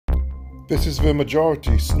This is the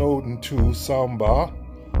majority Snowdon 2 soundbar,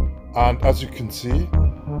 and as you can see,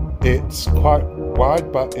 it's quite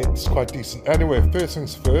wide, but it's quite decent. Anyway, first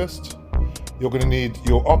things first, you're going to need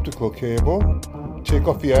your optical cable. Take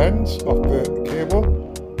off the ends of the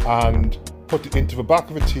cable and put it into the back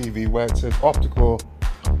of the TV where it says optical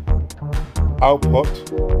output.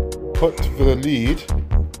 Put the lead,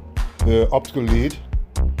 the optical lead,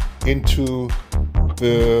 into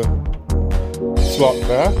the slot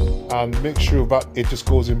there and make sure that it just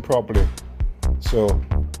goes in properly. So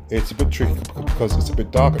it's a bit tricky because it's a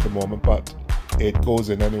bit dark at the moment, but it goes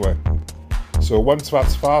in anyway. So once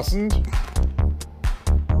that's fastened,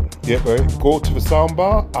 go to the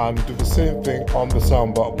soundbar and do the same thing on the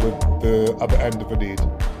soundbar with the other end of the lead.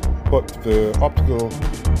 Put the optical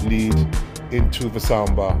lead into the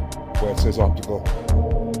soundbar where it says optical.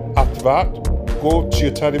 After that, go to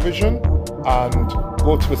your television and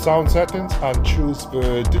go to the sound settings and choose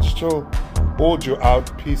the digital audio out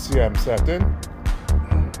PCM setting.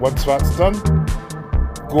 Once that's done,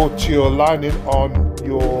 go to your line in on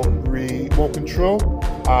your remote control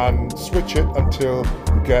and switch it until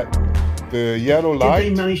you get the yellow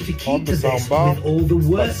light on the soundbar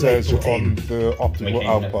that says you're on the optical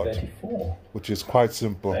output, which is quite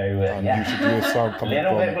simple, and you should hear sound coming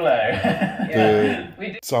from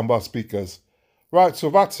the soundbar speakers. Right, so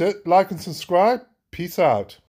that's it. Like and subscribe. Peace out.